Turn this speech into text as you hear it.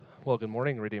Well, good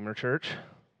morning, Redeemer Church.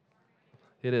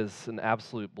 It is an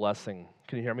absolute blessing.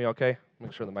 Can you hear me okay?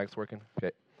 Make sure the mic's working.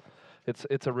 Okay.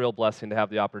 It's a real blessing to have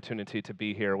the opportunity to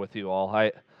be here with you all.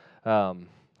 Um,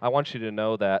 I want you to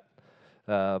know that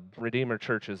Redeemer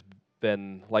Church has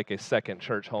been like a second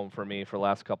church home for me for the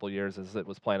last couple of years as it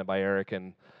was planted by Eric,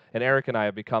 and Eric and I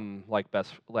have become like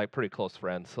pretty close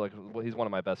friends. So he's one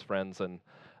of my best friends, and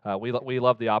we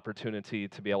love the opportunity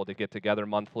to be able to get together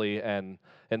monthly, and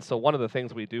so one of the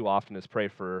things we do often is pray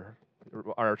for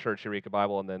our church, Eureka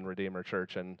Bible, and then Redeemer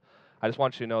Church. And I just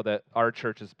want you to know that our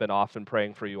church has been often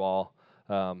praying for you all.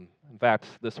 In fact,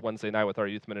 this Wednesday night with our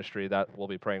youth ministry, that we'll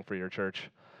be praying for your church.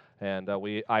 And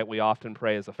we often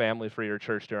pray as a family for your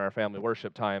church during our family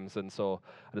worship times. And so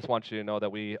I just want you to know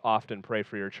that we often pray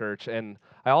for your church. And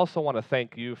I also want to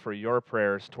thank you for your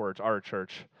prayers towards our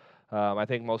church. I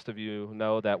think most of you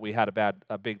know that we had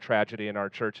a big tragedy in our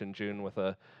church in June with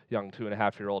a young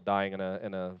 2.5-year-old dying in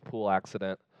a pool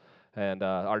accident. And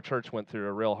our church went through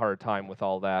a real hard time with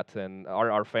all that, and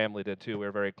our family did too. We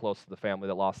were very close to the family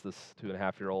that lost this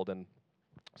 2.5-year-old, and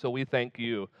so we thank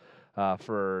you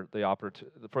for the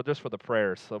for the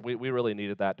prayers. So we really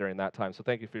needed that during that time. So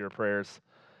thank you for your prayers.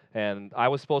 And I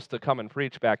was supposed to come and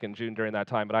preach back in June during that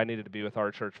time, but I needed to be with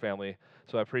our church family.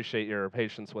 So I appreciate your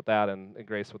patience with that and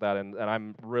grace with that. And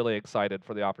I'm really excited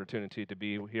for the opportunity to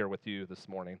be here with you this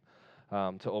morning,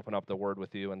 to open up the Word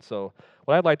with you. And so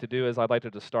what I'd like to do is I'd like to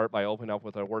just start by opening up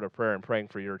with a word of prayer and praying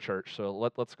for your church. So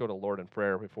let's go to Lord in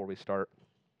prayer before we start.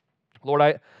 Lord,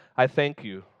 I thank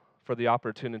you for the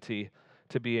opportunity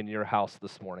to be in your house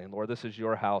this morning. Lord, this is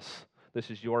your house. This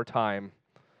is your time.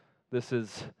 This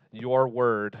is your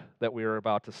word that we are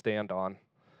about to stand on.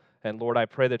 And Lord, I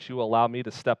pray that you allow me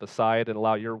to step aside and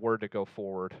allow your word to go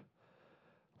forward.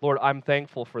 Lord, I'm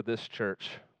thankful for this church,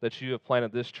 that you have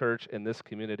planted this church in this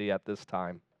community at this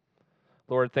time.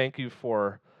 Lord, thank you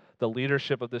for the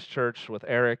leadership of this church with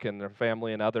Eric and their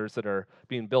family and others that are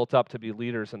being built up to be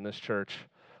leaders in this church.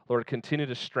 Lord, continue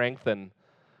to strengthen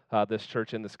this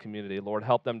church in this community. Lord,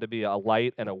 help them to be a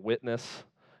light and a witness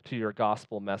to your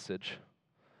gospel message.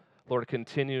 Lord,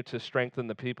 continue to strengthen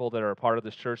the people that are a part of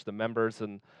this church, the members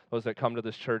and those that come to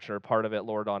this church and are part of it,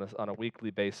 Lord, on a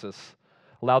weekly basis.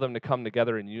 Allow them to come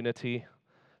together in unity,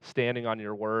 standing on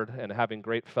your word and having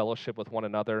great fellowship with one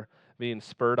another, being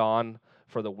spurred on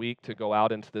for the week to go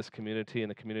out into this community and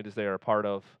the communities they are a part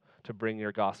of to bring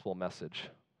your gospel message.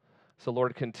 So,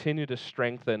 Lord, continue to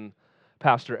strengthen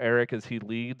Pastor Eric as he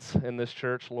leads in this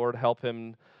church. Lord, help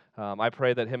him. I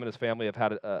pray that him and his family have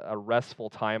had a restful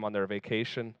time on their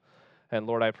vacation. And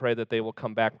Lord, I pray that they will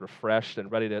come back refreshed and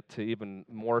ready to even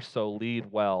more so lead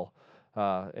well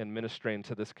in ministering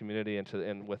to this community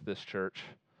and with this church.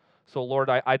 So Lord,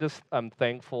 I'm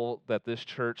thankful that this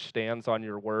church stands on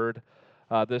your word.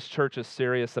 This church is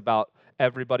serious about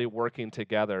everybody working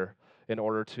together in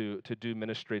order to do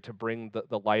ministry, to bring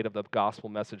the light of the gospel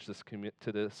message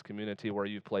to this community where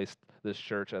you've placed this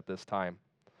church at this time.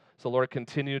 So Lord,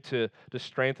 continue to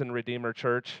strengthen Redeemer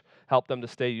Church. Help them to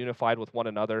stay unified with one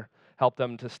another. Help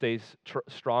them to stay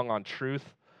strong on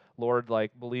truth. Lord, like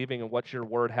believing in what your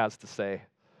word has to say.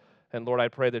 And Lord, I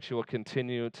pray that you will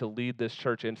continue to lead this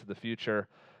church into the future.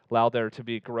 Allow there to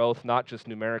be growth, not just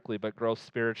numerically, but growth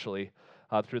spiritually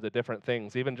through the different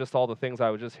things. Even just all the things I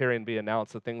was just hearing be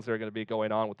announced, the things that are going to be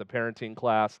going on with the parenting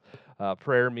class,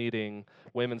 prayer meeting,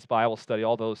 women's Bible study,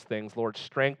 all those things. Lord,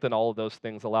 strengthen all of those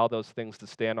things. Allow those things to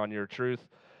stand on your truth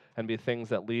and be things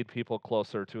that lead people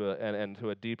closer to and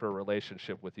to a deeper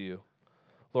relationship with you.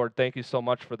 Lord, thank you so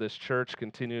much for this church.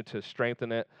 Continue to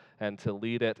strengthen it and to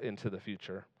lead it into the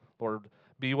future. Lord,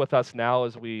 be with us now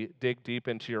as we dig deep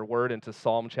into your word, into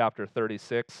Psalm chapter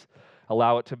 36.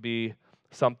 Allow it to be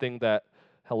something that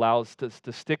allows us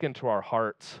to stick into our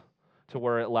hearts, to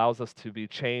where it allows us to be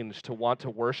changed, to want to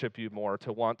worship you more,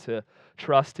 to want to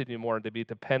trust in you more, and to be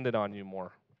dependent on you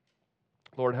more.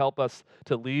 Lord, help us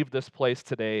to leave this place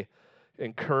today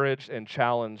encouraged and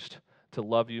challenged to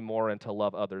love you more and to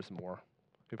love others more.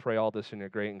 We pray all this in your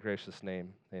great and gracious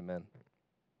name. Amen.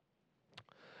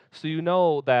 So you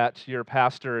know that your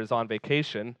pastor is on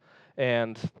vacation,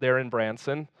 and they're in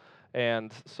Branson.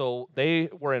 And so they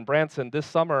were in Branson. This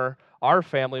summer, our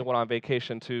family went on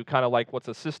vacation to kind of like what's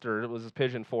a sister. It was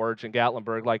Pigeon Forge in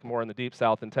Gatlinburg, like more in the deep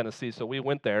south in Tennessee. So we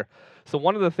went there. So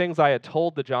one of the things I had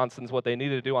told the Johnsons what they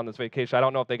needed to do on this vacation, I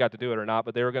don't know if they got to do it or not,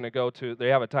 but they were going to they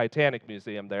have a Titanic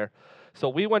museum there. So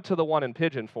we went to the one in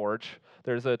Pigeon Forge.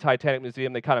 There's a Titanic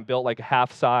museum. They kind of built like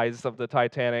half size of the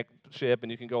Titanic, ship,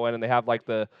 and you can go in and they have like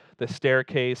the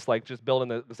staircase, like just built in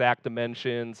the exact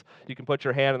dimensions. You can put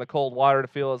your hand in the cold water to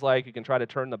feel what it's like. You can try to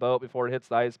turn the boat before it hits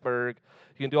the iceberg.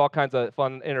 You can do all kinds of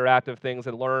fun interactive things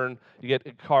and learn. You get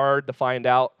a card to find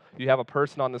out. You have a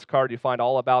person on this card. You find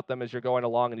all about them as you're going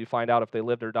along, and you find out if they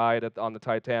lived or died on the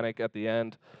Titanic at the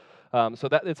end. So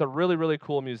that it's a really, really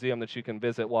cool museum that you can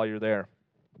visit while you're there.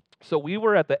 So we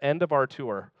were at the end of our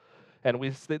tour, and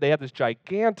they had this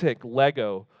gigantic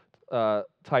Lego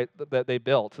that they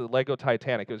built, the Lego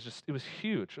Titanic. It was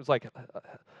huge. It was like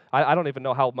I don't even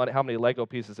know how many Lego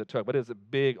pieces it took, but it was a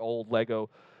big old Lego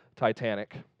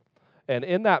Titanic. And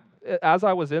in that, as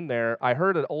I was in there, I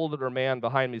heard an older man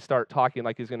behind me start talking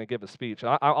like he's going to give a speech.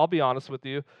 And I'll be honest with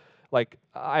you, like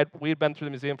we had been through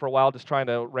the museum for a while, just trying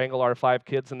to wrangle our 5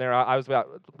 kids in there. I was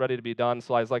about ready to be done,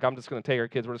 so I was like, I'm just going to take our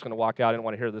kids. We're just going to walk out. I didn't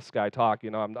want to hear this guy talk.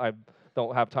 I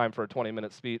don't have time for a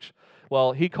 20-minute speech.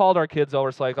 Well, he called our kids over.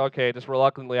 It's like, okay, just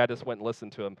reluctantly, I just went and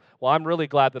listened to him. Well, I'm really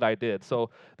glad that I did. So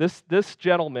this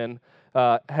gentleman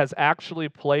has actually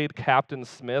played Captain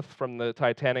Smith from the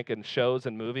Titanic in shows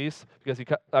and movies, because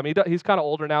he's kind of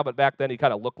older now, but back then he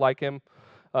kind of looked like him.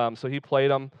 So he played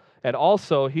him. And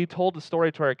also, he told the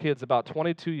story to our kids about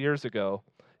 22 years ago.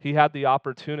 He had the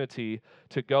opportunity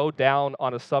to go down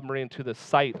on a submarine to the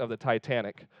site of the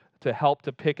Titanic to help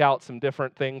to pick out some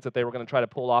different things that they were going to try to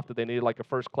pull off, that they needed, like a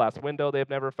first-class window they've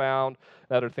never found,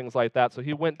 and other things like that. So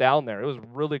he went down there. It was a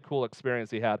really cool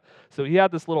experience he had. So he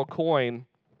had this little coin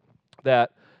that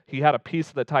he had a piece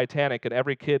of the Titanic, and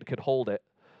every kid could hold it.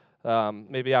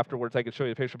 Maybe afterwards I could show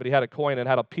you a picture, but he had a coin and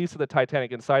had a piece of the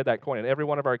Titanic inside that coin, and every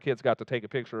one of our kids got to take a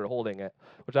picture holding it,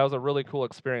 which that was a really cool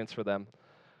experience for them.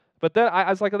 But then I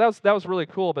was like, that was really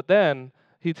cool. But then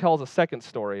he tells a second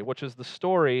story, which is the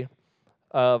story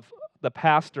of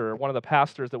one of the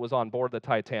pastors that was on board the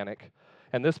Titanic.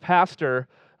 And this pastor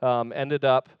ended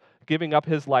up giving up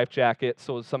his life jacket,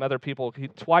 so some other people,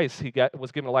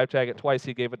 was given a life jacket twice.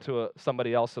 He gave it to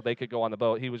somebody else so they could go on the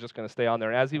boat. He was just going to stay on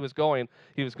there. And as he was going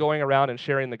around and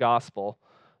sharing the gospel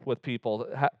with people.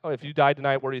 If you died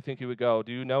tonight, where do you think you would go?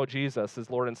 Do you know Jesus as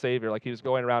Lord and Savior? Like, he was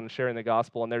going around and sharing the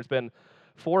gospel, and there's been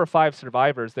 4 or 5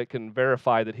 survivors that can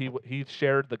verify that he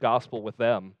shared the gospel with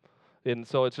them. And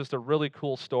so it's just a really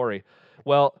cool story.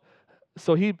 Well,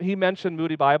 so he mentioned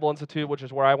Moody Bible Institute, which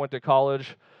is where I went to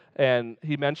college. And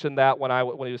he mentioned that when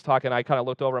he was talking, I kind of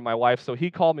looked over at my wife. So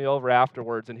he called me over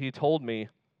afterwards, and he told me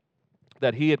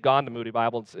that he had gone to Moody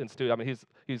Bible Institute. I mean,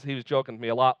 he was joking with me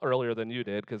a lot earlier than you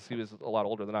did, because he was a lot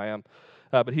older than I am.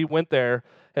 But he went there,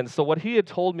 and so what he had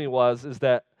told me is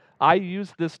that I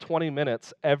use this 20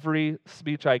 minutes every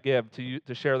speech I give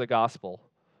to share the gospel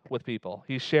with people.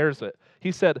 He shares it.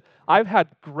 He said, I've had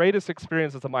greatest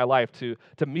experiences of my life to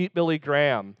meet Billy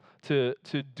Graham, to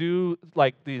do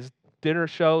like these dinner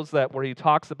shows where he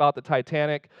talks about the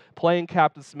Titanic, playing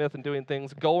Captain Smith and doing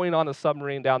things, going on a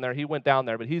submarine down there. He went down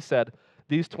there, but he said,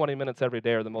 these 20 minutes every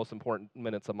day are the most important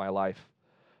minutes of my life,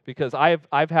 because I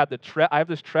have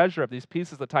this treasure of these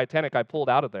pieces of the Titanic I pulled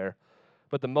out of there,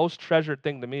 but the most treasured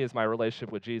thing to me is my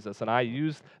relationship with Jesus, and I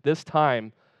use this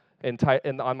time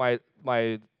on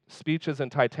my speeches in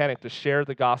Titanic to share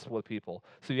the gospel with people.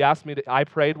 So you asked me I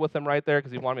prayed with him right there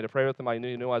because he wanted me to pray with him. I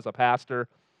knew I was a pastor.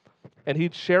 And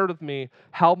he'd shared with me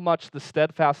how much the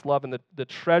steadfast love and the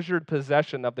treasured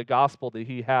possession of the gospel that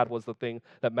he had was the thing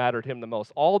that mattered him the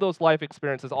most. All those life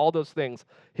experiences, all those things,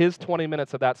 his 20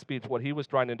 minutes of that speech, what he was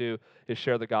trying to do is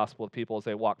share the gospel with people as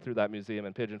they walk through that museum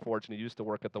in Pigeon Forge, and he used to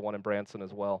work at the one in Branson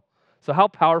as well. So how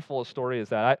powerful a story is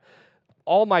that?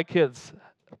 All my kids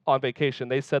on vacation,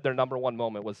 they said their number one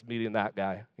moment was meeting that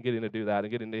guy and getting to do that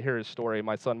and getting to hear his story.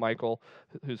 My son Michael,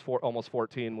 who's almost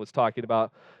 14, was talking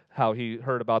about how he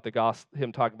heard about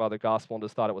him talking about the gospel and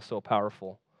just thought it was so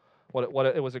powerful.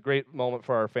 It was a great moment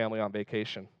for our family on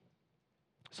vacation.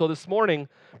 So this morning,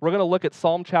 we're going to look at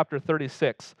Psalm chapter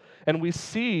 36, and we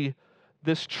see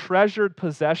this treasured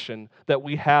possession that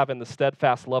we have in the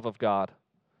steadfast love of God.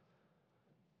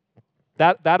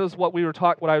 That is what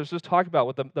I was just talking about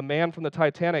with the man from the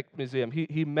Titanic Museum.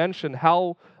 He mentioned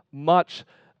how much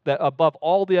that above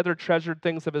all the other treasured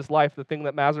things of his life, the thing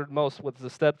that mattered most was the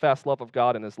steadfast love of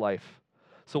God in his life.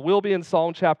 So we'll be in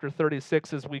Psalm chapter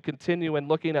 36 as we continue in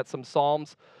looking at some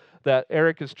Psalms that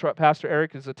Pastor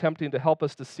Eric is attempting to help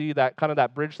us to see that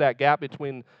bridge, that gap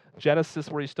between Genesis,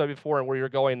 where you studied before, and where you're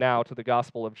going now to the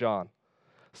Gospel of John.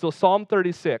 So Psalm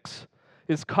 36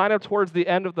 is kind of towards the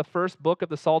end of the first book of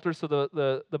the Psalter. So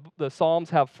the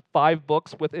Psalms have 5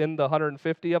 books within the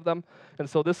 150 of them. And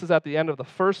so this is at the end of the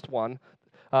first one.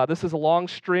 This is a long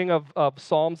string of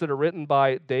Psalms that are written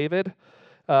by David.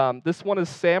 This one is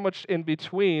sandwiched in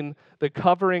between the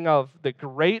covering of the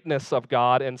greatness of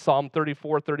God in Psalm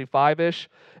 34, 35-ish,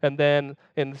 and then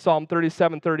in Psalm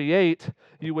 37, 38,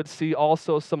 you would see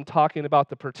also some talking about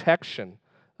the protection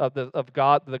of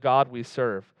God, the God we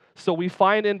serve. So we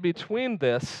find in between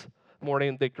this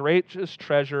morning the greatest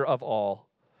treasure of all,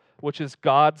 which is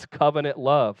God's covenant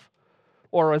love,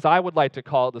 or as I would like to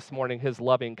call it this morning, his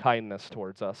loving kindness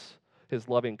towards us, his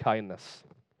loving kindness.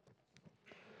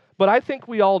 But I think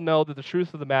we all know that the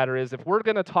truth of the matter is if we're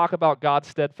going to talk about God's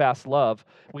steadfast love,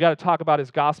 we got to talk about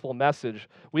his gospel message.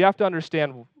 We have to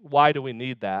understand why do we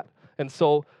need that. And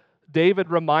so David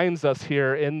reminds us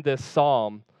here in this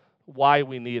psalm why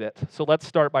we need it. So let's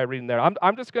start by reading there.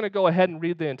 I'm just going to go ahead and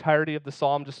read the entirety of the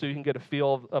psalm just so you can get a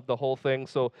feel of the whole thing.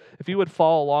 So if you would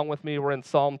follow along with me, we're in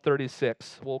Psalm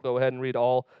 36. We'll go ahead and read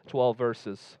all 12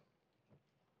 verses.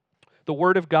 The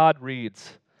word of God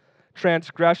reads,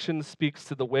 "Transgression speaks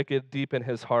to the wicked deep in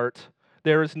his heart.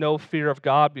 There is no fear of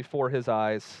God before his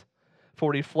eyes.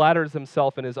 For he flatters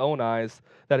himself in his own eyes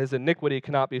that his iniquity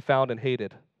cannot be found and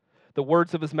hated. The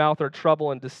words of his mouth are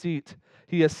trouble and deceit.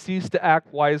 He has ceased to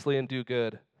act wisely and do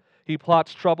good. He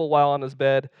plots trouble while on his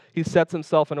bed. He sets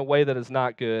himself in a way that is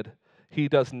not good. He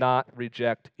does not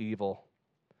reject evil.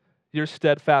 Your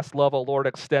steadfast love, O Lord,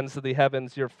 extends to the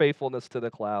heavens, your faithfulness to the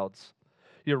clouds.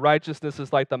 Your righteousness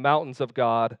is like the mountains of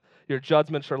God. Your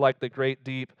judgments are like the great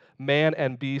deep. Man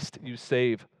and beast you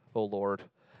save, O Lord.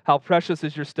 How precious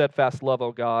is your steadfast love,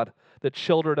 O God. The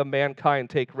children of mankind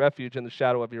take refuge in the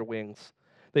shadow of your wings.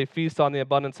 They feast on the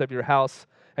abundance of your house,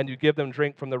 and you give them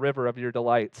drink from the river of your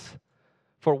delights.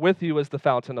 For with you is the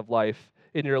fountain of life.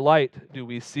 In your light do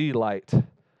we see light.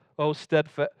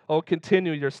 O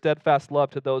continue your steadfast love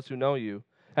to those who know you,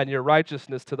 and your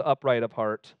righteousness to the upright of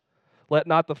heart. Let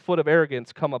not the foot of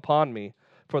arrogance come upon me,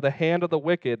 for the hand of the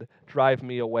wicked drive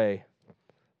me away.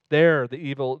 There the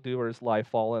evildoers lie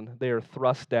fallen. They are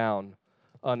thrust down,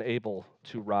 unable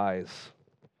to rise."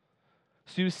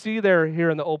 So you see there here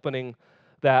in the opening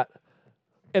that,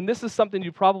 and this is something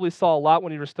you probably saw a lot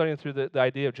when you were studying through the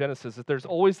idea of Genesis, that there's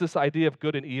always this idea of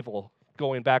good and evil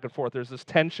going back and forth. There's this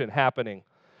tension happening.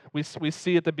 We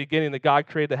see at the beginning that God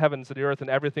created the heavens and the earth and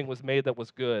everything was made that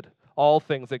was good. All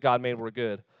things that God made were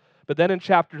good. But then in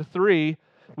chapter 3,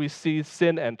 we see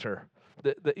sin enter.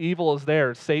 The evil is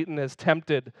there. Satan has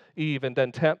tempted Eve, and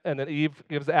then Eve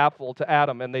gives the apple to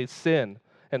Adam, and they sin,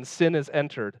 and sin is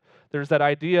entered. There's that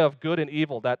idea of good and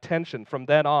evil, that tension from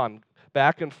then on,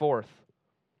 back and forth.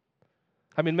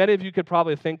 I mean, many of you could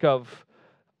probably think of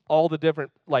all the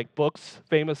different books,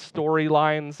 famous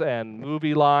storylines and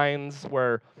movie lines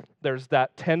where there's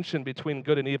that tension between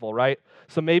good and evil, right?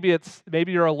 So maybe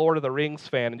you're a Lord of the Rings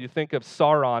fan and you think of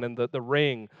Sauron and the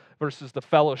ring versus the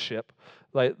fellowship,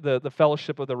 like the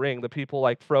fellowship of the ring, the people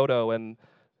like Frodo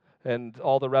and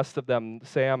all the rest of them,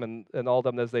 Sam and all of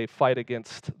them as they fight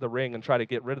against the ring and try to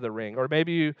get rid of the ring. Or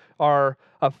maybe you are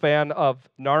a fan of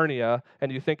Narnia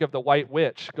and you think of the White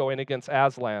Witch going against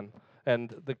Aslan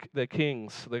and the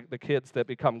kings, the kids that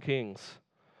become kings.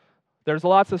 There's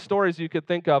lots of stories you could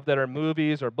think of that are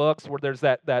movies or books where there's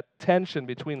that tension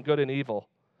between good and evil.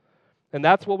 And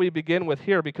that's what we begin with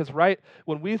here, because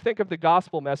when we think of the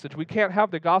gospel message, we can't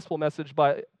have the gospel message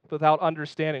without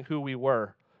understanding who we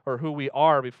were or who we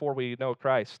are before we know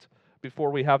Christ,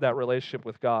 before we have that relationship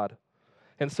with God.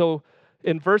 And so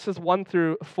in verses 1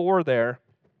 through 4 there,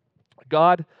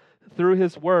 God, through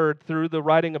his word, through the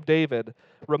writing of David,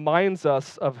 reminds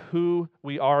us of who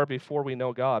we are before we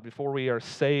know God, before we are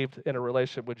saved in a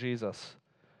relationship with Jesus.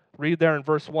 Read there in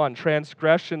verse 1,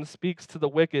 "Transgression speaks to the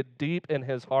wicked deep in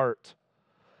his heart."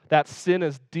 That sin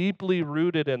is deeply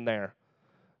rooted in there.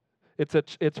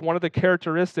 It's one of the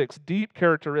characteristics, deep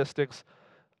characteristics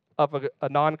of a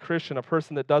non-Christian, a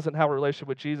person that doesn't have a relationship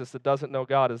with Jesus, that doesn't know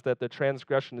God, is that the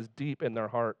transgression is deep in their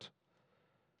heart.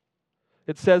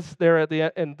 It says there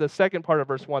in the second part of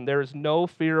verse 1, there is no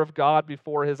fear of God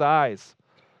before his eyes.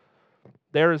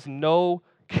 There is no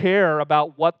care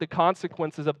about what the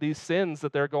consequences of these sins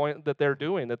that they're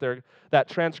doing, that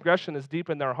transgression is deep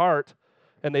in their heart,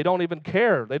 and they don't even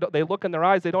care. They look in their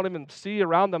eyes, they don't even see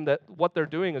around them that what they're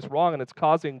doing is wrong and it's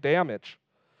causing damage.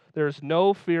 There is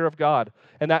no fear of God.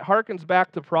 And that harkens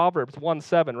back to Proverbs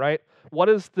 1:7, right? What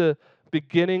is the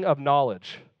beginning of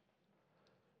knowledge?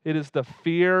 It is the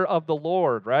fear of the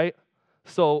Lord, right?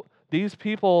 So these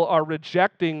people are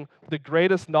rejecting the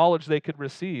greatest knowledge they could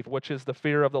receive, which is the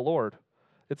fear of the Lord.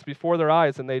 It's before their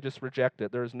eyes and they just reject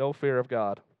it. There is no fear of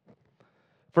God.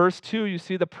 Verse 2, you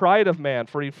see the pride of man,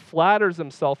 for he flatters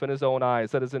himself in his own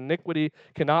eyes, that his iniquity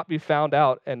cannot be found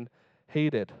out and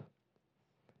hated.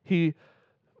 He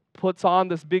puts on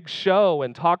this big show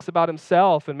and talks about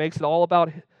himself and makes it all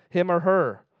about him or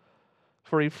her.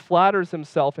 For he flatters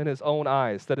himself in his own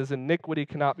eyes that his iniquity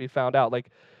cannot be found out.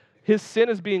 Like his sin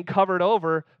is being covered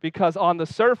over because on the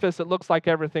surface it looks like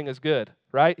everything is good,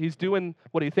 right? He's doing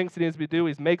what he thinks he needs to do.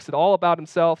 He makes it all about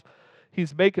himself.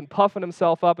 He's puffing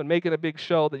himself up and making a big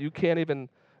show that you can't even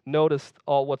notice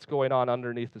all what's going on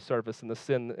underneath the surface and the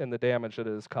sin and the damage that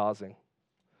it is causing.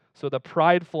 So the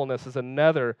pridefulness is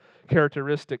another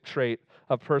characteristic trait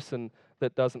of a person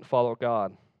that doesn't follow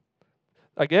God.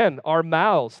 Again, our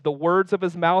mouths, the words of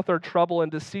his mouth are trouble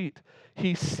and deceit.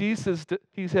 He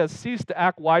has ceased to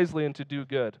act wisely and to do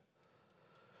good.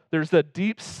 There's a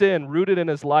deep sin rooted in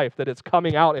his life that it's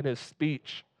coming out in his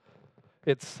speech.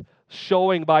 It's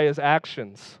showing by his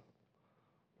actions.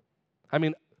 I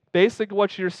mean, basically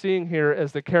what you're seeing here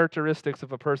is the characteristics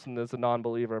of a person that's a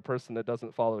non-believer, a person that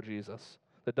doesn't follow Jesus,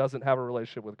 that doesn't have a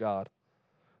relationship with God.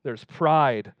 There's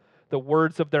pride, the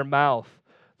words of their mouth,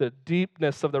 the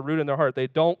deepness of the root in their heart. They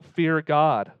don't fear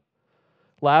God.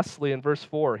 Lastly, in verse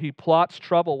 4, he plots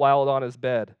trouble while on his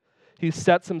bed. He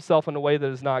sets himself in a way that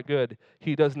is not good.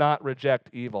 He does not reject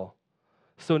evil.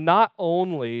 So not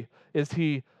only is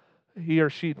he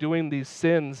or she doing these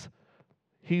sins,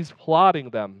 he's plotting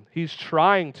them. He's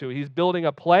trying to. He's building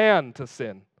a plan to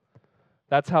sin.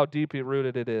 That's how deeply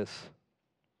rooted it is.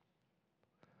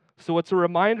 So it's a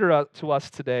reminder to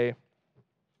us today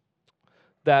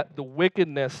that the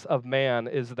wickedness of man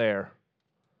is there.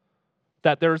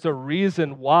 That there's a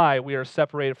reason why we are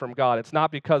separated from God. It's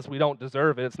not because we don't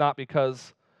deserve it. It's not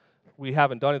because we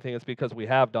haven't done anything. It's because we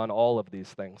have done all of these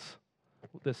things.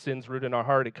 The sin's rooted in our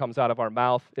heart. It comes out of our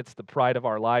mouth. It's the pride of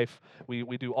our life. We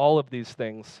do all of these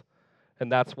things,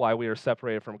 and that's why we are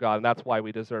separated from God, and that's why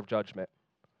we deserve judgment.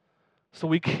 So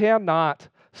we cannot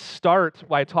start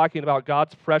by talking about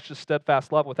God's precious,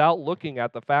 steadfast love without looking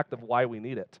at the fact of why we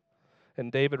need it.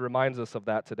 And David reminds us of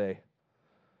that today.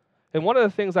 And one of the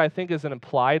things I think is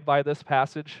implied by this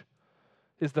passage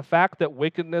is the fact that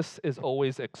wickedness is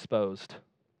always exposed.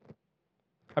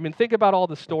 I mean, think about all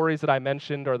the stories that I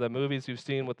mentioned or the movies you've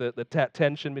seen with the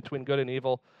tension between good and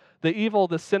evil. The evil,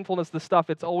 the sinfulness, the stuff,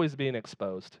 it's always being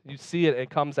exposed. You see it, it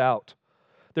comes out.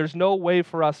 There's no way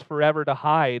for us forever to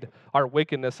hide our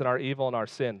wickedness and our evil and our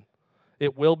sin.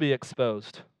 It will be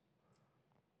exposed.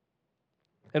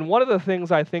 And one of the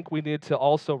things I think we need to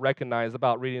also recognize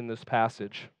about reading this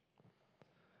passage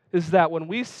is that when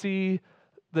we see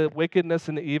the wickedness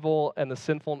and the evil and the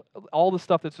sinful, all the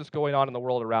stuff that's just going on in the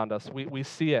world around us, we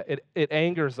see it. It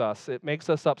angers us. It makes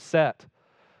us upset.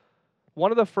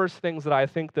 One of the first things that I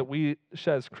think that we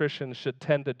as Christians should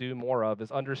tend to do more of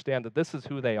is understand that this is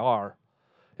who they are.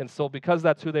 And so because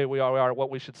that's who we are, what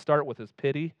we should start with is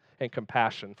pity and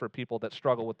compassion for people that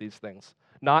struggle with these things,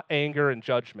 not anger and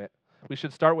judgment. We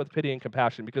should start with pity and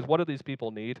compassion because what do these people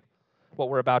need? What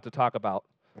we're about to talk about,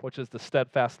 which is the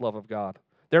steadfast love of God.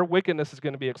 Their wickedness is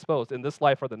going to be exposed in this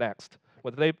life or the next.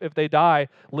 If they die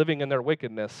living in their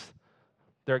wickedness,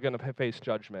 they're going to face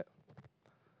judgment.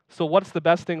 So what's the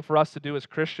best thing for us to do as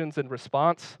Christians in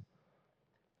response?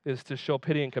 Is to show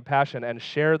pity and compassion and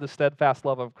share the steadfast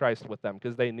love of Christ with them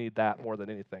because they need that more than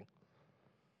anything.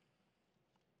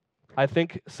 I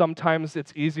think sometimes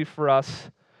it's easy for us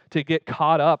to get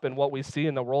caught up in what we see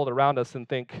in the world around us and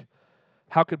think,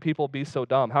 how could people be so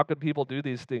dumb? How could people do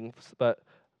these things? But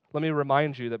let me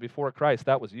remind you that before Christ,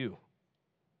 that was you.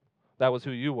 That was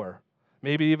who you were.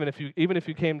 Maybe even if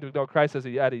you came to know Christ at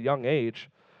a young age,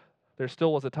 there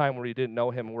still was a time where you didn't know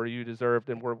him, where you deserved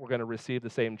and we're going to receive the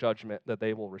same judgment that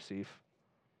they will receive.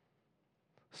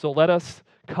 So let us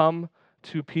come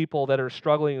to people that are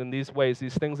struggling in these ways,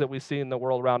 these things that we see in the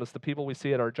world around us, the people we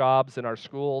see at our jobs, in our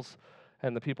schools,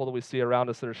 and the people that we see around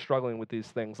us that are struggling with these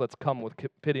things. Let's come with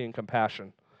pity and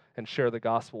compassion and share the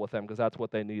gospel with them because that's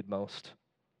what they need most.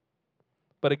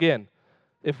 But again,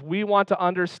 if we want to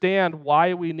understand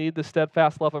why we need the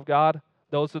steadfast love of God,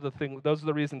 those are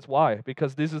the reasons why,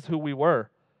 because this is who we were.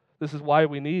 This is why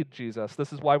we need Jesus.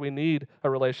 This is why we need a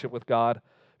relationship with God,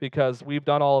 because we've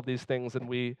done all of these things and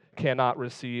we cannot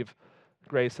receive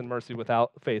grace and mercy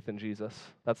without faith in Jesus.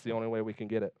 That's the only way we can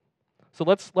get it. So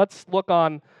let's look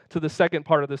on to the second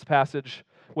part of this passage,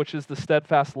 which is the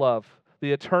steadfast love,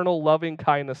 the eternal loving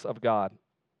kindness of God.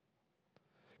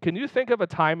 Can you think of a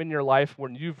time in your life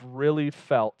when you've really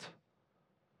felt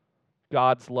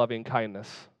God's loving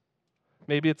kindness?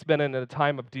 Maybe it's been in a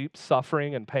time of deep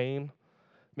suffering and pain.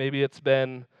 Maybe it's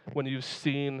been when you've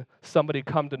seen somebody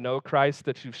come to know Christ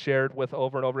that you've shared with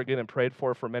over and over again and prayed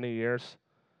for many years.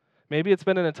 Maybe it's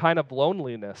been in a time of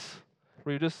loneliness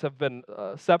where you just have been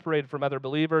separated from other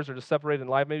believers or just separated in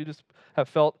life. Maybe you just have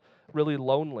felt really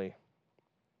lonely.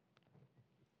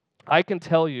 I can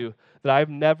tell you that I've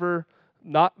never,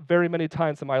 not very many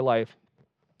times in my life,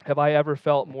 have I ever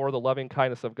felt more the loving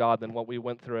kindness of God than what we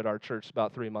went through at our church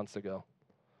about 3 months ago.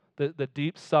 The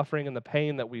deep suffering and the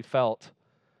pain that we felt,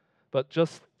 but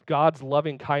just God's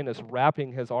loving kindness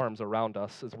wrapping his arms around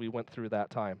us as we went through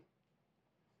that time.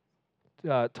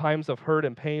 Times of hurt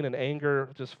and pain and anger,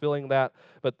 just feeling that,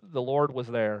 but the Lord was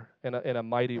there in a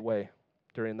mighty way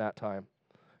during that time.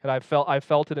 And I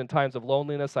felt it in times of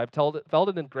loneliness. I've felt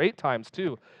it in great times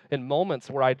too, in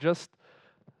moments where I just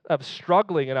am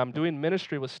struggling and I'm doing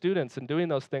ministry with students and doing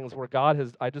those things where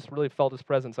I just really felt his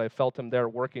presence. I felt him there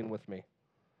working with me.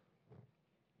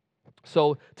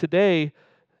 So today,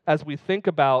 as we think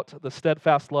about the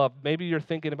steadfast love, maybe you're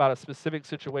thinking about a specific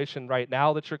situation right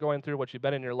now that you're going through, what you've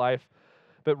been in your life,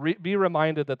 but be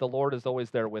reminded that the Lord is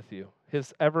always there with you.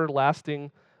 His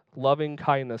everlasting loving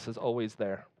kindness is always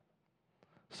there.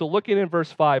 So looking in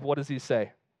verse 5, what does he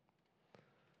say?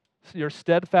 Your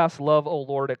steadfast love, O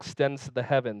Lord, extends to the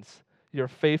heavens, your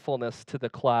faithfulness to the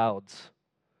clouds.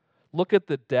 Look at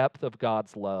the depth of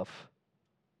God's love.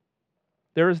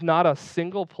 There is not a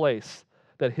single place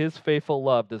that his faithful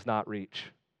love does not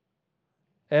reach.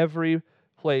 Every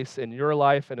place in your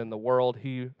life and in the world,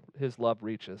 his love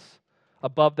reaches.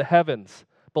 Above the heavens,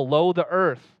 below the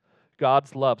earth,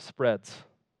 God's love spreads.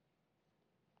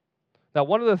 Now,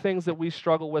 one of the things that we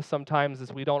struggle with sometimes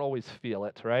is we don't always feel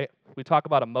it, right? We talk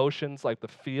about emotions, like the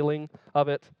feeling of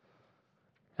it.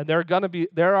 And there are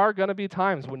going to be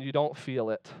times when you don't feel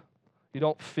it. You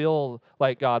don't feel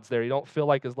like God's there. You don't feel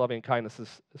like his loving kindness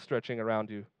is stretching around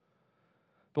you.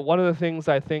 But one of the things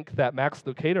I think that Max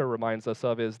Lucado reminds us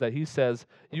of is that he says,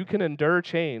 you can endure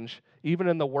change, even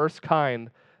in the worst kind,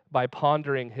 by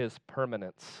pondering his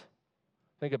permanence.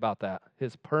 Think about that,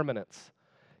 his permanence.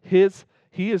 He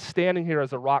is standing here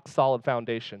as a rock-solid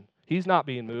foundation. He's not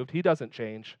being moved. He doesn't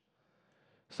change.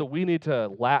 So we need to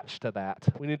latch to that.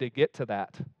 We need to get to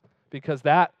that, because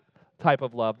that type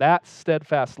of love, that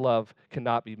steadfast love,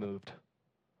 cannot be moved.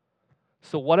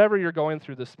 So whatever you're going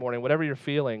through this morning, whatever you're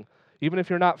feeling, even if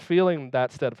you're not feeling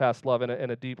that steadfast love in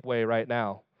a deep way right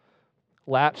now,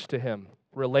 latch to him,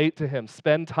 relate to him,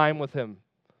 spend time with him,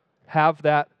 have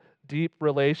that deep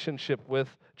relationship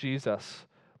with Jesus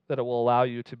that it will allow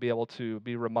you to be able to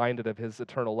be reminded of his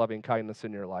eternal loving kindness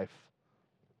in your life.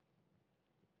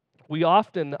 We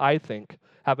often, I think,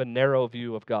 have a narrow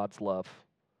view of God's love.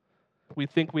 We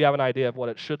think we have an idea of what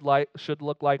it should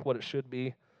look like, what it should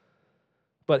be.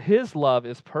 But his love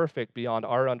is perfect beyond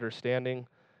our understanding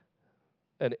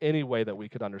in any way that we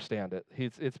could understand it.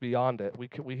 It's beyond it.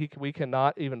 We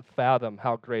cannot even fathom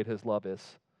how great his love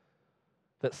is.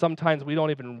 That sometimes we don't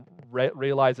even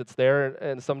realize it's there,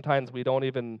 and sometimes we don't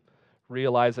even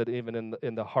realize it even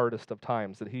in the hardest of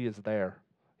times, that he is there.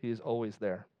 He is always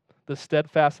there. The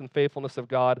steadfast and faithfulness of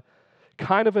God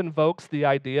kind of invokes the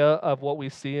idea of what we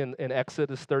see in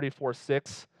Exodus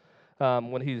 34:6,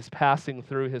 when he's passing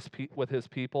through with his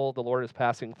people. The Lord is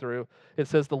passing through. It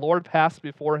says, the Lord passed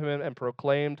before him and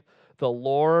proclaimed, the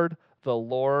Lord,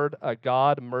 a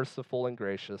God merciful and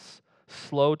gracious,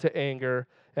 slow to anger,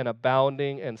 and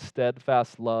abounding in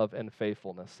steadfast love and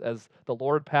faithfulness. As the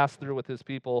Lord passed through with his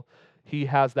people, he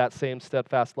has that same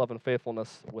steadfast love and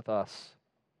faithfulness with us.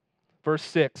 Verse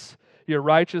 6, your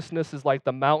righteousness is like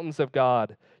the mountains of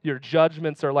God. Your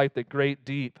judgments are like the great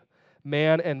deep.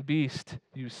 Man and beast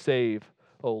you save,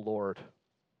 O Lord.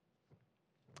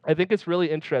 I think it's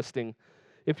really interesting.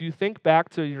 If you think back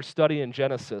to your study in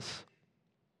Genesis,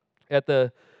 at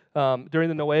during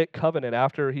the Noahic covenant,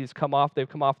 after they've come off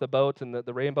the boat and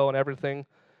the rainbow and everything,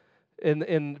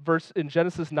 in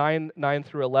Genesis 9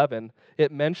 through 11,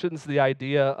 it mentions the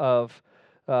idea of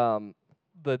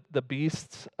the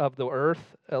beasts of the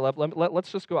earth.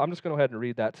 Let's just go. I'm just going to go ahead and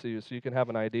read that to you so you can have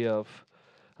an idea of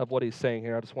what he's saying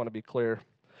here. I just want to be clear.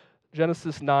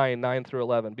 Genesis 9 through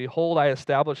 11. Behold, I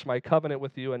establish my covenant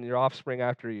with you and your offspring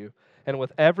after you, and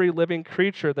with every living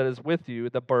creature that is with you,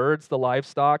 the birds, the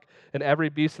livestock, and every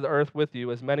beast of the earth with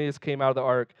you, as many as came out of the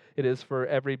ark, it is for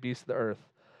every beast of the earth.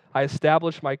 I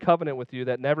establish my covenant with you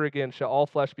that never again shall all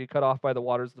flesh be cut off by the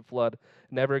waters of the flood,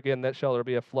 never again that shall there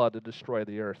be a flood to destroy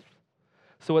the earth.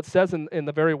 So it says in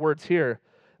the very words here,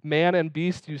 man and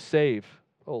beast you save,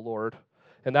 O Lord.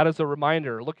 And that is a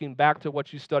reminder, looking back to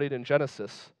what you studied in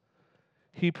Genesis.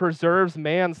 He preserves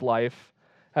man's life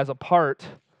as a part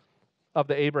of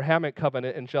the Abrahamic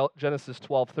covenant in Genesis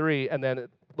 12:3, and then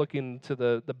looking to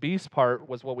the beast part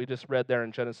was what we just read there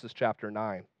in Genesis chapter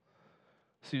 9.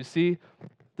 So you see,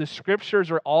 the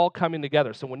scriptures are all coming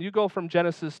together. So when you go from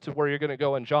Genesis to where you're going to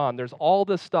go in John, there's all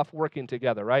this stuff working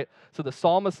together, right? So the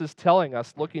psalmist is telling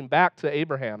us, looking back to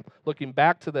Abraham, looking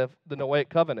back to the Noahic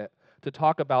covenant, to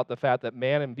talk about the fact that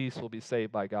man and beast will be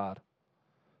saved by God.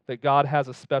 That God has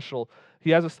a special,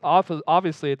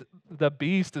 obviously, the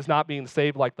beast is not being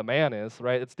saved like the man is,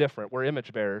 right? It's different. We're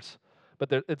image bearers.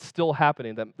 But it's still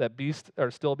happening, that beasts are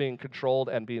still being controlled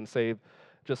and being saved,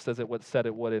 just as said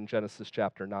it would in Genesis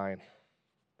chapter 9.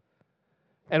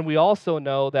 And we also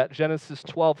know that Genesis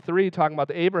 12:3, talking about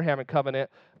the Abrahamic covenant,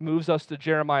 moves us to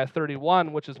Jeremiah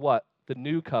 31, which is what? The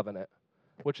new covenant,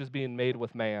 which is being made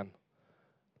with man.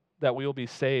 That we will be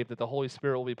saved, that the Holy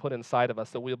Spirit will be put inside of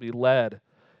us, that we'll be led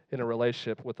in a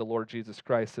relationship with the Lord Jesus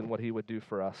Christ and what he would do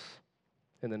for us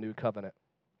in the new covenant.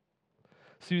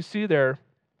 So you see there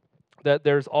that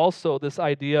there's also this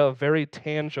idea of very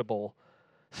tangible,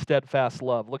 steadfast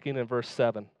love. Looking in verse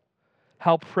 7.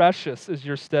 How precious is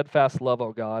your steadfast love,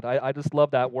 O God. I just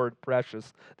love that word,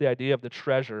 precious, the idea of the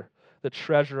treasure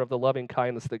of the loving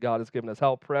kindness that God has given us.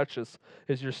 How precious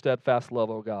is your steadfast love,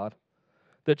 O God.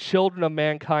 The children of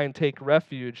mankind take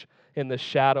refuge in the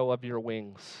shadow of your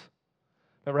wings.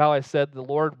 Remember how I said the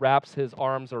Lord wraps his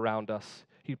arms around us.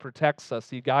 He protects us.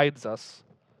 He guides us.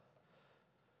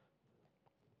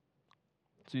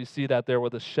 So you see that there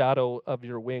with the shadow of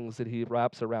your wings that he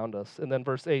wraps around us. And then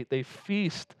verse 8, they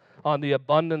feast on the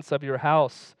abundance of your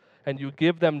house, and you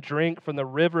give them drink from the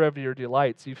river of your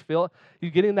delights. You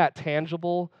getting that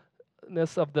tangibleness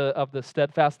of the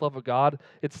steadfast love of God?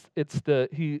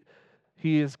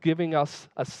 He is giving us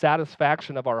a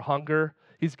satisfaction of our hunger.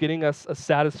 He's getting us a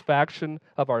satisfaction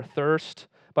of our thirst.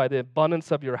 By the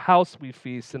abundance of your house we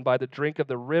feast, and by the drink of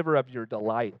the river of your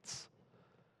delights.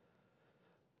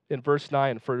 In verse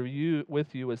 9, for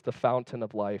with you is the fountain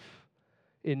of life.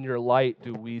 In your light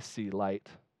do we see light.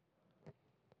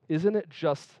 Isn't it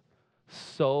just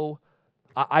so,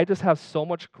 I just have so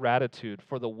much gratitude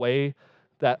for the way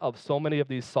that of so many of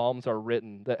these Psalms are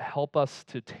written that help us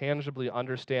to tangibly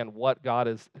understand what God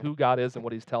is, who God is, and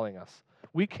what he's telling us.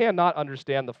 We cannot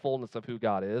understand the fullness of who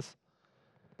God is,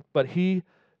 but he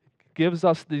gives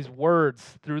us these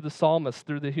words through the psalmists,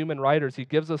 through the human writers. He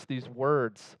gives us these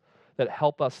words that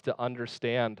help us to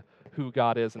understand who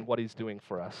God is and what he's doing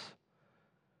for us.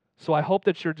 So I hope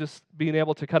that you're just being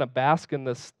able to kind of bask in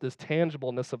this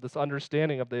tangibleness of this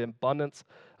understanding of the abundance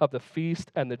of the feast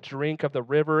and the drink of the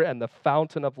river and the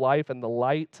fountain of life and the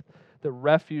light, the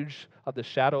refuge of the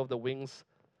shadow of the wings.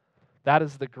 That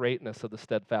is the greatness of the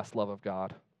steadfast love of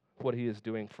God, what he is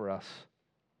doing for us.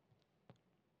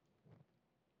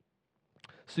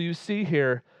 So you see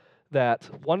here that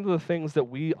one of the things that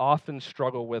we often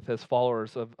struggle with as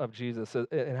followers of Jesus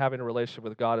in having a relationship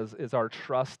with God is our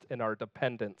trust and our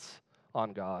dependence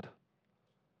on God.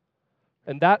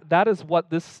 And that is what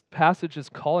this passage is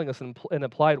calling us in an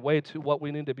applied way to what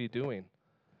we need to be doing.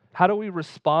 How do we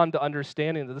respond to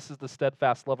understanding that this is the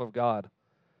steadfast love of God?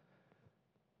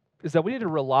 Is that we need to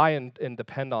rely and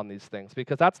depend on these things,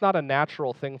 because that's not a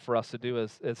natural thing for us to do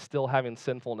as still having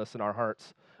sinfulness in our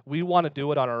hearts. We want to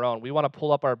do it on our own. We want to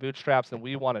pull up our bootstraps and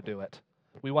we want to do it.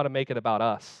 We want to make it about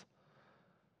us.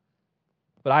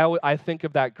 But I think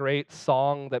of that great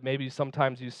song that maybe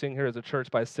sometimes you sing here as a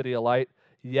church by City of Light,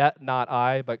 yet not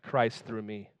I, but Christ through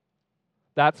me.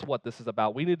 That's what this is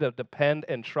about. We need to depend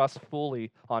and trust fully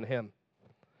on him,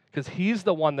 because he's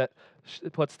the one that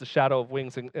puts the shadow of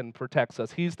wings and protects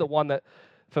us. He's the one that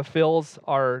fulfills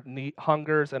our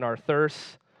hungers and our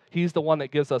thirsts. He's the one that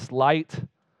gives us light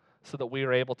so that we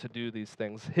are able to do these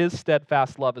things. His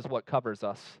steadfast love is what covers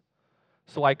us.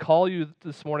 So I call you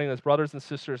this morning as brothers and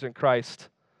sisters in Christ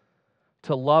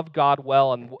to love God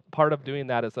well, and part of doing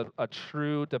that is a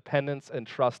true dependence and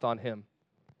trust on him.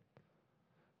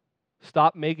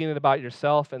 Stop making it about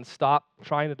yourself and stop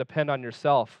trying to depend on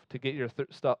yourself to get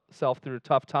yourself through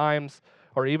tough times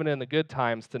or even in the good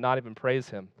times to not even praise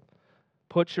him.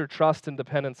 Put your trust and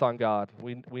dependence on God.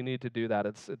 We need to do that.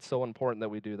 It's so important that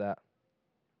we do that.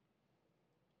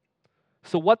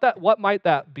 So what might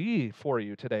that be for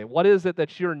you today? What is it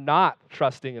that you're not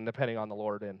trusting and depending on the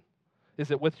Lord in? Is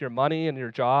it with your money and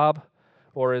your job?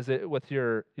 Or is it with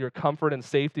your comfort and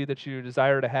safety that you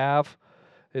desire to have?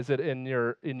 Is it in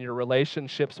your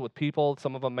relationships with people?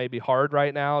 Some of them may be hard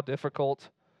right now, difficult.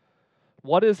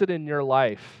 What is it in your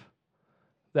life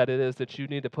that it is that you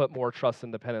need to put more trust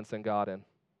and dependence in God in?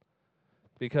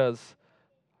 Because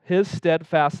his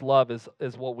steadfast love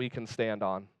is what we can stand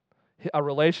on. A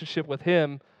relationship with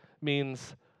him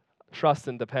means trust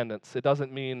and dependence. It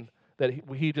doesn't mean that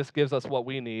he just gives us what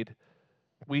we need.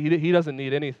 He doesn't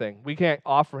need anything. We can't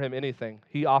offer him anything.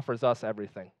 He offers us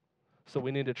everything. So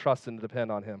we need to trust and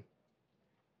depend on him.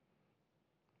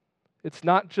 It's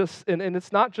not just and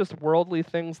it's not just worldly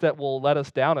things that will let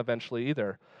us down eventually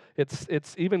either.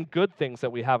 It's even good things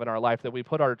that we have in our life that we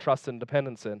put our trust and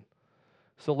dependence in.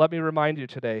 So let me remind you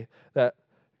today that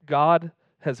God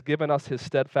has given us his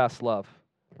steadfast love.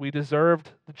 We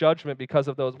deserved the judgment because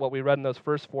of what we read in those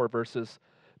first 4 verses,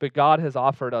 but God has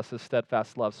offered us his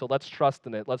steadfast love. So let's trust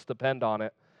in it, let's depend on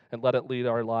it, and let it lead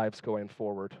our lives going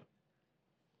forward.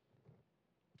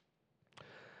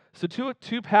 So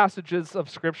two passages of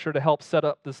Scripture to help set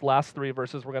up this last 3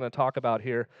 verses we're going to talk about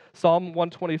here. Psalm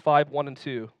 125, 1 and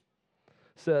 2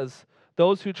 says,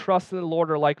 "Those who trust in the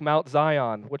Lord are like Mount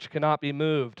Zion, which cannot be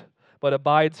moved, but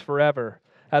abides forever.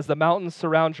 As the mountains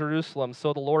surround Jerusalem,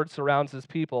 so the Lord surrounds his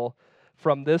people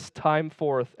from this time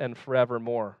forth and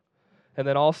forevermore." And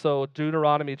then also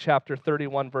Deuteronomy chapter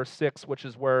 31, verse 6, which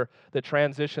is where the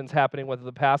transition's happening with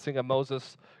the passing of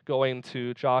Moses going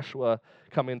to Joshua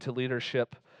coming to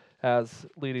leadership as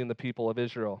leading the people of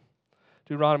Israel.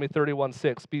 Deuteronomy 31,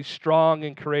 6, "Be strong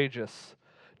and courageous.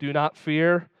 Do not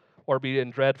fear or be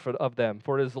in dread of them,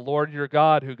 for it is the Lord your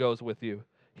God who goes with you.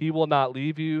 He will not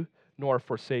leave you nor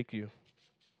forsake you."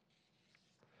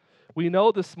 We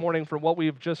know this morning from what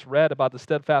we've just read about the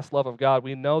steadfast love of God,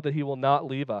 we know that he will not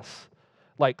leave us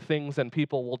like things and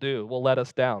people will let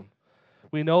us down.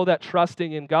 We know that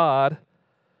trusting in God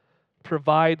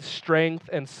provides strength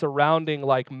and surrounding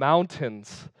like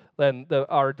mountains, and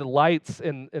our delights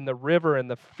in the river and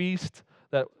the feast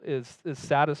that is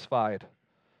satisfied.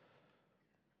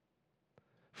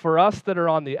 For us that are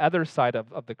on the other side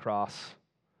of the cross,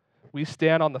 we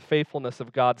stand on the faithfulness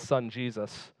of God's Son,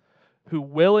 Jesus, who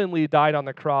willingly died on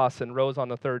the cross and rose on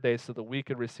the 3rd day so that we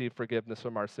could receive forgiveness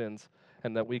from our sins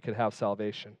and that we could have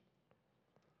salvation.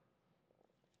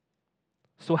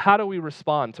 So how do we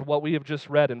respond to what we have just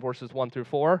read in verses 1 through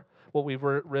 4, what we've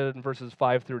read in verses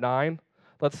 5 through 9?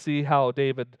 Let's see how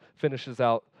David finishes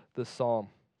out this psalm.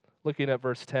 Looking at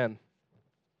verse 10.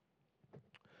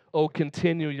 "Oh,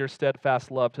 continue your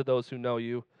steadfast love to those who know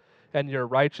you, and your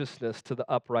righteousness to the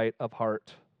upright of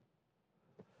heart."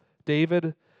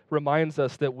 David reminds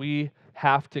us that we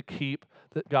have to keep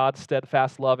God's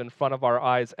steadfast love in front of our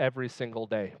eyes every single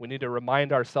day. We need to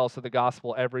remind ourselves of the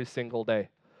gospel every single day.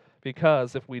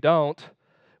 Because if we don't,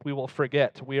 we will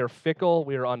forget. We are fickle,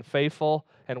 we are unfaithful,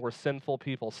 and we're sinful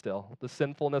people still. The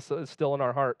sinfulness is still in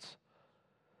our hearts.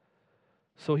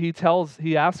 So he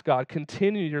asks God,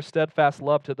 "Continue your steadfast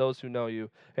love to those who know you,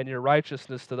 and your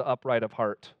righteousness to the upright of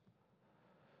heart."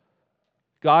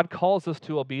 God calls us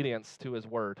to obedience to his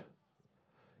word.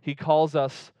 He calls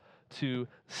us to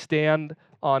stand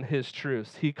on his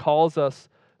truths. He calls us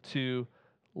to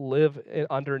live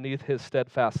underneath his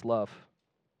steadfast love.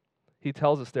 He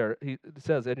tells us there, he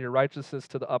says, "And your righteousness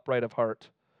to the upright of heart."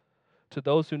 To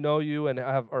those who know you and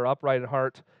are upright in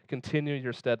heart, continue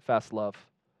your steadfast love.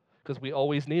 Because we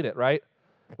always need it, right?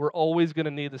 We're always going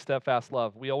to need the steadfast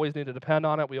love. We always need to depend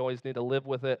on it. We always need to live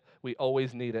with it. We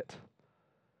always need it.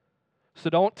 So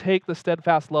don't take the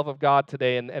steadfast love of God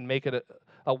today and make it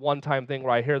a one-time thing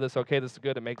where I hear this, okay, this is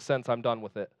good, it makes sense, I'm done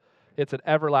with it. It's an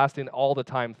everlasting,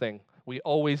 all-the-time thing. We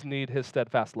always need his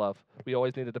steadfast love. We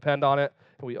always need to depend on it,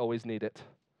 and we always need it.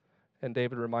 And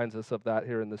David reminds us of that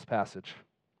here in this passage.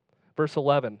 Verse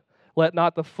 11, "Let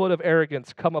not the foot of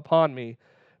arrogance come upon me,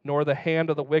 nor the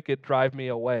hand of the wicked drive me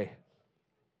away."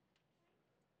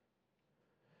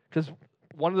 Because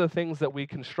one of the things that we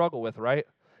can struggle with, right,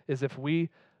 is if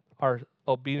we are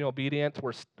being obedient,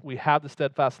 we have the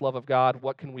steadfast love of God,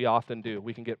 what can we often do?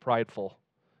 We can get prideful.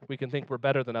 We can think we're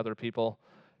better than other people,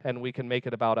 and we can make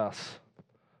it about us.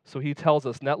 So he tells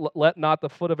us, "Let not the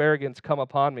foot of arrogance come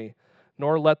upon me,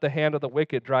 nor let the hand of the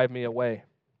wicked drive me away."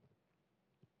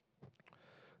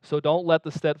 So don't let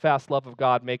the steadfast love of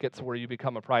God make it to where you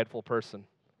become a prideful person.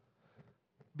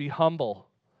 Be humble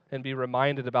and be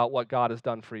reminded about what God has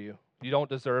done for you. You don't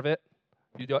deserve it.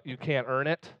 You can't earn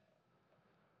it.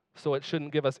 So it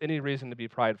shouldn't give us any reason to be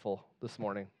prideful this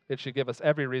morning. It should give us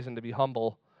every reason to be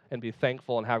humble and be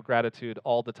thankful and have gratitude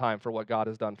all the time for what God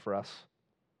has done for us.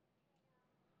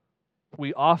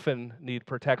 We often need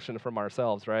protection from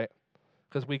ourselves, right?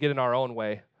 Because we get in our own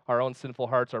way. Our own sinful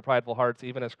hearts, our prideful hearts,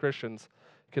 even as Christians,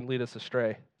 can lead us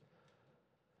astray.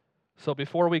 So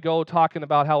before we go talking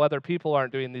about how other people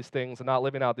aren't doing these things and not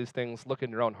living out these things, look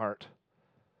in your own heart.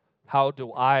 How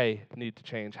do I need to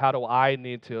change? How do I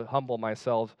need to humble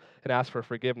myself and ask for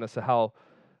forgiveness of how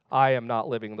I am not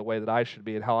living the way that I should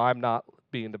be and how I'm not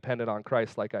being dependent on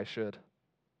Christ like I should?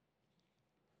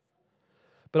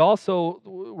 But also,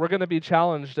 we're going to be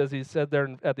challenged, as he said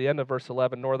there at the end of verse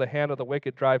 11, "Nor the hand of the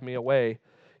wicked drive me away."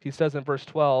 He says in verse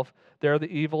 12, "There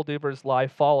the evildoers lie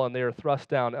fallen, they are thrust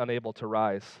down, unable to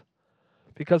rise."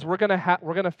 because we're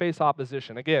gonna face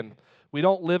opposition. Again, we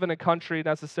don't live in a country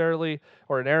necessarily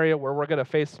or an area where we're gonna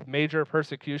face major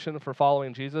persecution for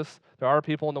following Jesus. There are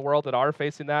people in the world that are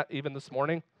facing that even this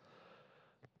morning.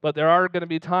 But there are going to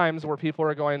be times where people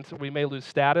are we may lose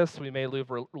status, we may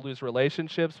lose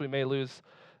relationships, we may lose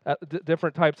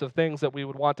different types of things that we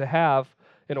would want to have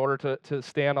in order to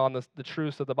stand on the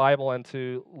truths of the Bible and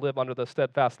to live under the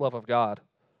steadfast love of God.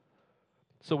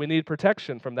 So we need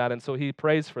protection from that, and so he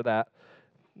prays for that.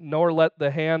 Nor let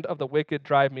the hand of the wicked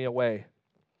drive me away.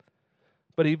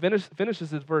 But he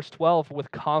finishes his verse 12 with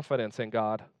confidence in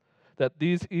God, that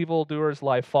these evildoers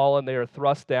lie fallen, they are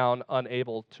thrust down,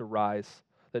 unable to rise.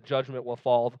 That judgment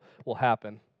will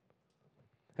happen.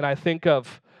 And I think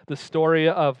of the story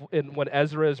of when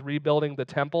Ezra is rebuilding the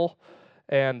temple,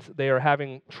 and they are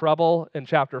having trouble in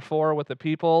chapter 4 with the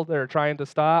people. They're trying to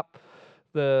stop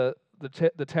the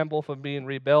temple from being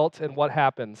rebuilt, and what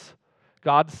happens?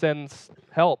 God sends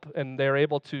help, and they're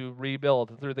able to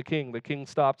rebuild through the king. The king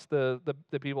stops the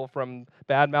people from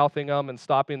bad-mouthing them and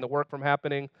stopping the work from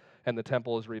happening, and the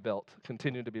temple is rebuilt,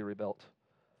 continue to be rebuilt.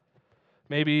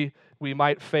 Maybe we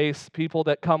might face people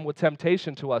that come with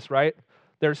temptation to us, right?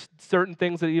 There's certain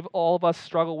things that all of us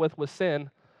struggle with sin,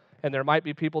 and there might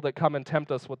be people that come and tempt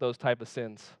us with those type of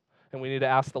sins. And we need to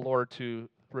ask the Lord to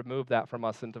remove that from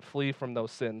us and to flee from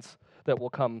those sins that will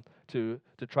come to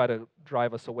try to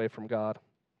drive us away from God.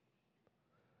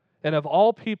 And of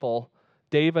all people,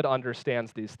 David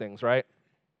understands these things, right?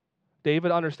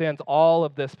 David understands all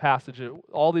of this passage,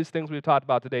 all these things we've talked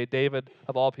about today. David,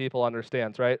 of all people,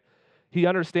 understands, right? He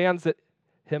understands that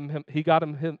he got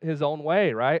his own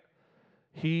way, right?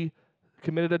 He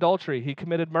committed adultery. He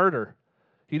committed murder.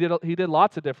 He did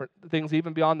lots of different things,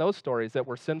 even beyond those stories that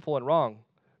were sinful and wrong.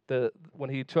 When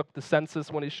he took the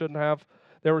census when he shouldn't have,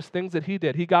 there was things that he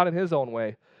did. He got in his own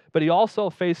way. But he also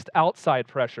faced outside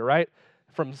pressure, right?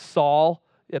 From Saul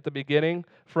at the beginning,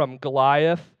 from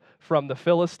Goliath, from the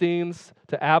Philistines,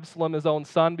 to Absalom, his own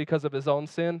son, because of his own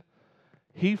sin.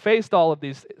 He faced all of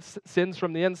these sins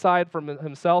from the inside, from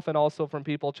himself, and also from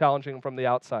people challenging him from the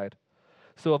outside.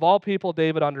 So of all people,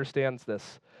 David understands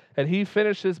this. And he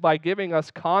finishes by giving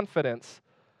us confidence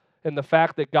in the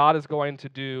fact that God is going to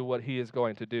do what he is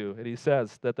going to do. And he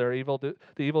says that the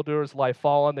evildoers lie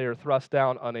fallen, they are thrust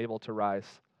down, unable to rise.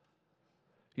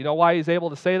 You know why he's able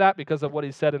to say that? Because of what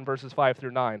he said in verses 5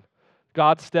 through 9.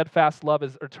 God's steadfast love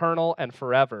is eternal and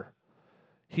forever.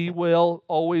 He will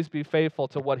always be faithful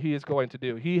to what he is going to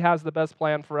do. He has the best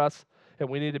plan for us, and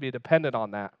we need to be dependent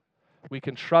on that. We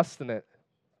can trust in it.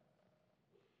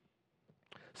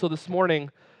 So this morning,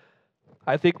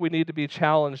 I think we need to be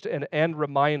challenged and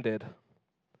reminded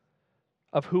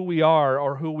of who we are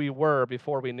or who we were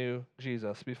before we knew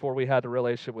Jesus, before we had a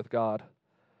relationship with God.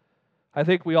 I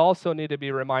think we also need to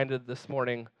be reminded this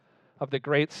morning of the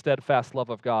great steadfast love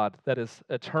of God that is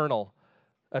eternal,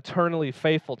 eternally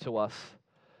faithful to us.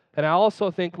 And I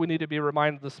also think we need to be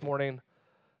reminded this morning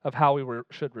of how we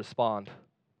should respond.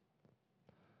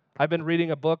 I've been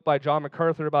reading a book by John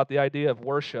MacArthur about the idea of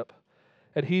worship,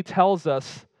 and he tells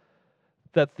us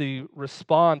that the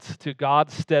response to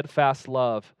God's steadfast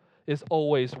love is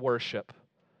always worship.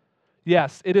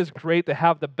 Yes, it is great to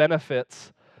have the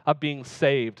benefits of being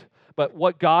saved, but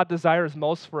what God desires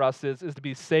most for us is to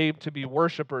be saved, to be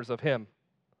worshipers of him.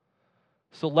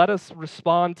 So let us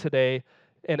respond today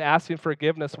in asking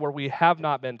forgiveness where we have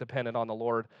not been dependent on the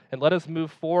Lord, and let us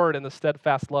move forward in the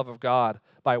steadfast love of God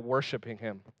by worshiping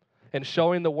him and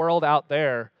showing the world out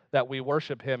there that we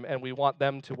worship him and we want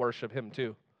them to worship him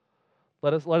too.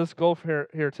 Let us go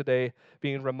here today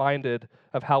being reminded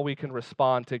of how we can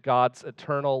respond to God's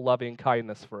eternal loving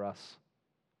kindness for us.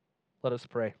 Let us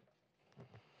pray.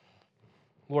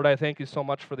 Lord, I thank you so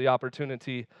much for the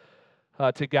opportunity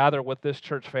to gather with this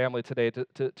church family today,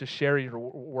 to share your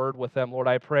word with them. Lord,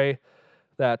 I pray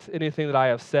that anything that I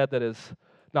have said that has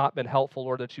not been helpful,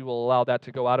 Lord, that you will allow that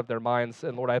to go out of their minds.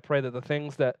 And Lord, I pray that the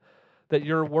things that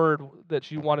your word,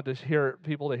 that you wanted to hear,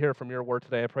 people to hear from your word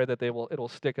today, I pray that it'll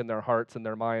stick in their hearts and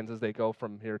their minds as they go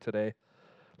from here today.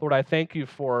 Lord, I thank you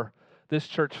for this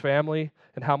church family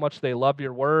and how much they love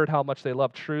your word, how much they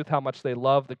love truth, how much they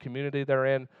love the community they're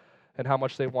in, and how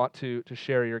much they want to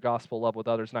share your gospel love with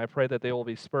others. And I pray that they will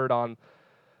be spurred on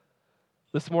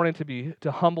this morning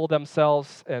to humble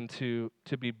themselves and to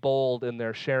be bold in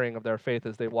their sharing of their faith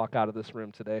as they walk out of this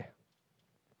room today.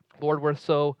 Lord, we're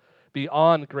so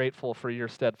beyond grateful for your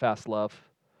steadfast love,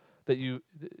 that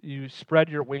you spread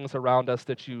your wings around us,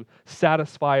 that you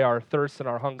satisfy our thirst and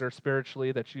our hunger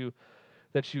spiritually, that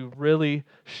you really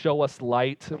show us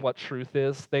light and what truth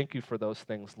is. Thank you for those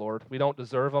things, Lord. We don't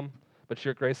deserve them, but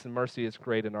your grace and mercy is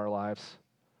great in our lives.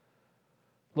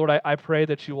 Lord, I pray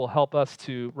that you will help us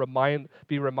to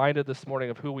be reminded this morning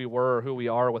of who we were or who we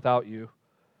are without you.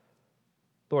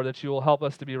 Lord, that you will help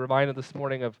us to be reminded this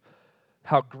morning of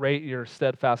how great your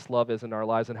steadfast love is in our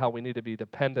lives and how we need to be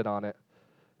dependent on it.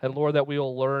 And Lord, that we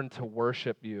will learn to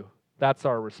worship you. That's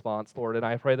our response, Lord. And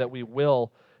I pray that we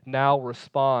will now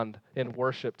respond in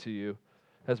worship to you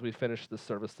as we finish this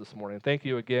service this morning. Thank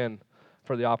you again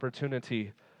for the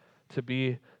opportunity to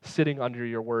be sitting under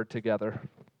your word together.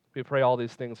 We pray all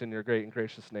these things in your great and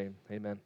gracious name. Amen.